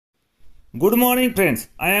Good morning, friends.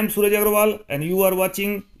 I am Suraj Agrawal, and you are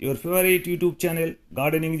watching your favorite YouTube channel,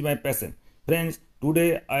 Gardening is My Passion. Friends,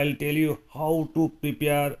 today I'll tell you how to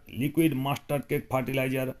prepare liquid mustard cake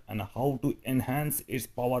fertilizer and how to enhance its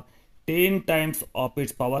power 10 times of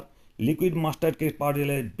its power. Liquid mustard cake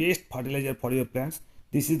fertilizer, best fertilizer for your plants.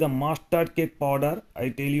 This is the mustard cake powder. I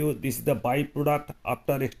tell you, this is the byproduct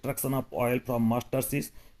after extraction of oil from mustard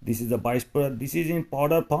seeds. This is the byproduct. This is in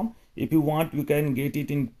powder form. If you want, you can get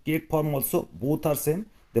it in cake form also. Both are same.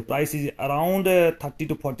 The price is around 30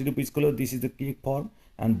 to 40 rupees kilo. This is the cake form,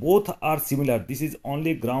 and both are similar. This is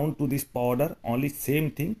only ground to this powder, only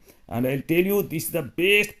same thing. And I'll tell you, this is the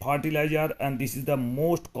best fertilizer, and this is the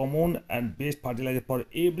most common and best fertilizer for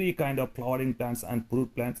every kind of flowering plants and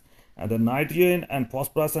fruit plants. And the nitrogen and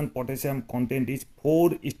phosphorus and potassium content is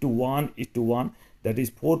 4:1:1. That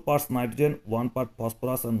is 4 parts nitrogen, 1 part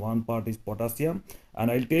phosphorus, and 1 part is potassium.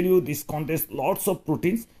 And I'll tell you, this contains lots of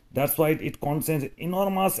proteins. That's why it contains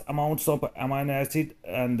enormous amounts of amino acid,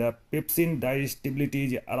 and the pepsin digestibility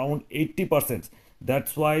is around 80%.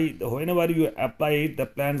 That's why whenever you apply it, the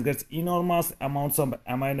plants gets enormous amounts of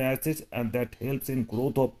amino acids, and that helps in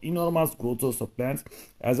growth of enormous growth of plants,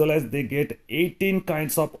 as well as they get 18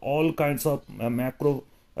 kinds of all kinds of macro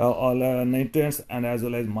all nutrients, and as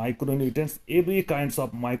well as micronutrients, every kinds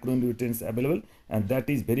of micronutrients available, and that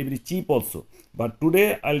is very cheap also. But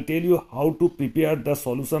today I'll tell you how to prepare the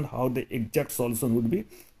solution, how the exact solution would be.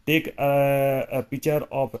 Take a pitcher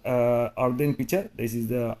of earthen pitcher. This is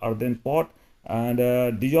the earthen pot, and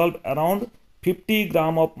dissolve around 50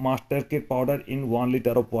 gram of mustard cake powder in 1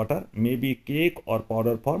 liter of water, maybe cake or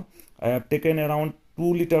powder form. I have taken around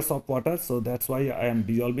 2 liters of water, so that's why I am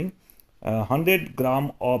dissolving 100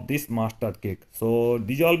 gram of this mustard cake. So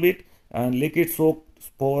dissolve it and let it soak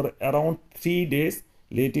for around 3 days.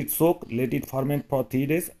 Let it soak, let it ferment for 3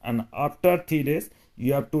 days, and after 3 days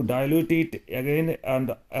you have to dilute it again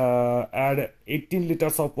and add 18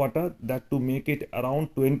 liters of water, that to make it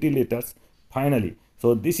around 20 liters finally.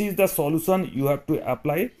 So this is the solution you have to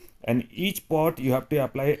apply, and each pot you have to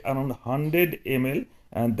apply around 100 ml,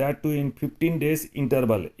 and that too in 15 days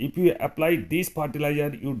interval. If you apply this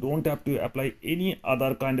fertilizer, you don't have to apply any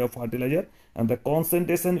other kind of fertilizer, and the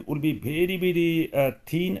concentration will be very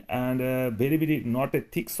thin, and very not a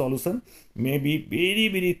thick solution, maybe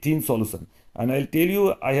very thin solution. And I'll tell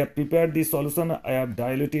you, I have prepared this solution. I have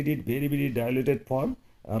diluted it very diluted form,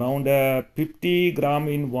 around 50 gram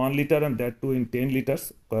in 1 liter, and that too in 10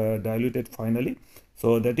 liters diluted finally.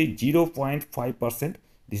 So that is 0.5%.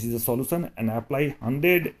 This is the solution, and apply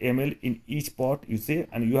 100 ml in each pot, you say,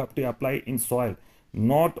 and you have to apply in soil,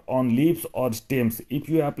 not on leaves or stems. If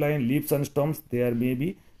you apply in leaves and stems, there may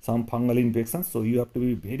be some fungal infections, so you have to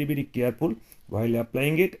be very careful while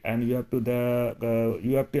applying it, and you have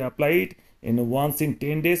to apply it in once in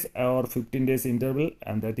 10 days or 15 days interval,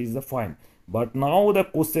 and that is the fine. But now the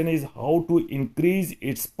question is how to increase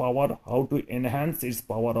its power, how to enhance its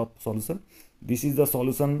power of solution. This is the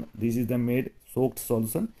solution. This is the made soaked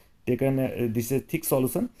solution. Taken this is a thick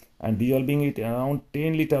solution, and dissolving it around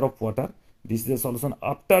 10 liter of water. This is the solution.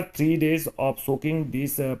 After 3 days of soaking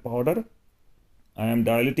this powder, I am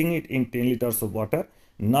diluting it in 10 liters of water.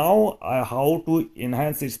 Now how to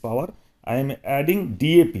enhance its power? I am adding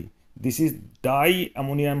DAP. This is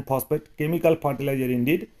diammonium phosphate, chemical fertilizer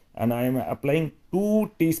indeed, and I am applying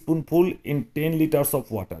 2 teaspoonful in 10 liters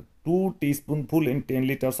of water. 2 teaspoonful in 10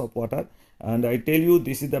 liters of water. And I tell you,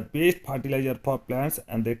 this is the best fertilizer for plants,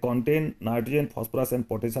 and they contain nitrogen, phosphorus, and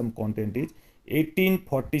potassium content is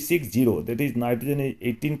 18:46:0. That is, nitrogen is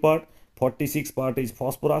 18 part, 46 part is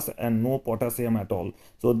phosphorus, and no potassium at all.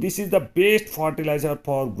 So this is the best fertilizer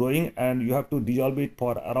for growing, and you have to dissolve it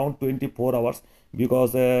for around 24 hours,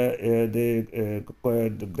 because the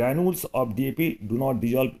granules of DAP do not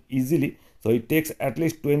dissolve easily. So it takes at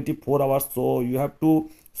least 24 hours. So you have to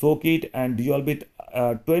soak it and dissolve it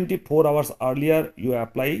 24 hours earlier you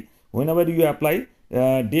apply. Whenever you apply,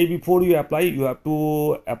 day before you apply, you have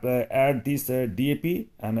to add this DAP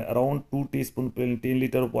and around 2 teaspoons in 10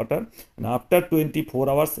 liter of water, and after 24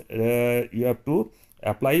 hours you have to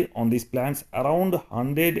apply on these plants around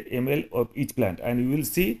 100 ml of each plant, and you will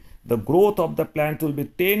see the growth of the plant will be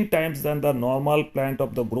 10 times than the normal plant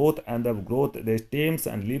of the growth, and the stems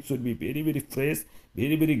and leaves will be very fresh,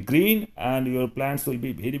 very green, and your plants will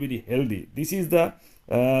be very healthy. This is the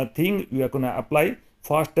thing you are going to apply.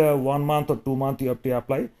 First 1 month or 2 months you have to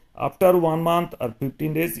apply. After 1 month or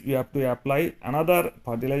 15 days you have to apply another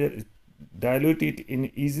fertilizer, dilute it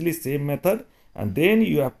in easily same method, and then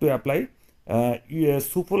you have to apply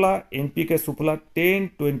Supula NPK Supula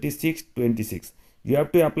 10-26-26. you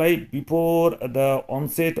have to apply before the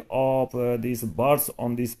onset of these buds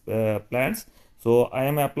on these plants. So I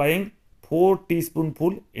am applying 4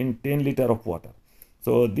 teaspoonful in 10 liter of water.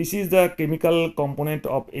 So this is the chemical component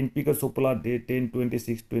of NPK Sopolar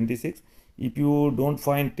 10-26-26. If you don't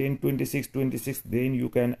find 10-26-26, then you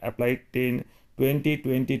can apply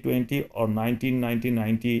 10-20-20-20 or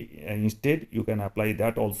 19-90-90 instead. You can apply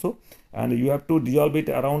that also, and you have to dissolve it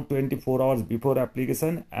around 24 hours before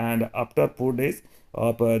application, and after 4 days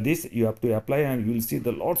of this you have to apply, and you will see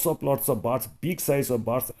the lots of buds, big size of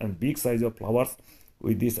buds and big size of flowers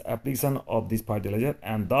with this application of this fertilizer.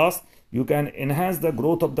 And thus you can enhance the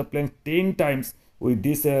growth of the plant 10 times with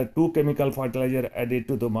this 2 chemical fertilizer added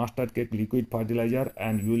to the mustard cake liquid fertilizer,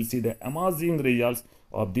 and you will see the amazing results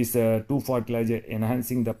of this 2 fertilizer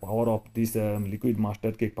enhancing the power of this liquid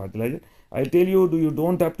mustard cake fertilizer. I'll tell you, you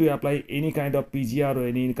don't have to apply any kind of PGR or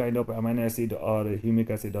any kind of amino acid or humic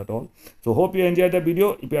acid at all. So hope you enjoyed the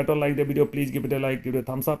video. If you at all like the video, please give it a like, give it a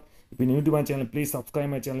thumbs up. If you're new to my channel, please subscribe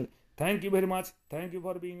my channel. Thank you very much. Thank you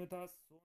for being with us.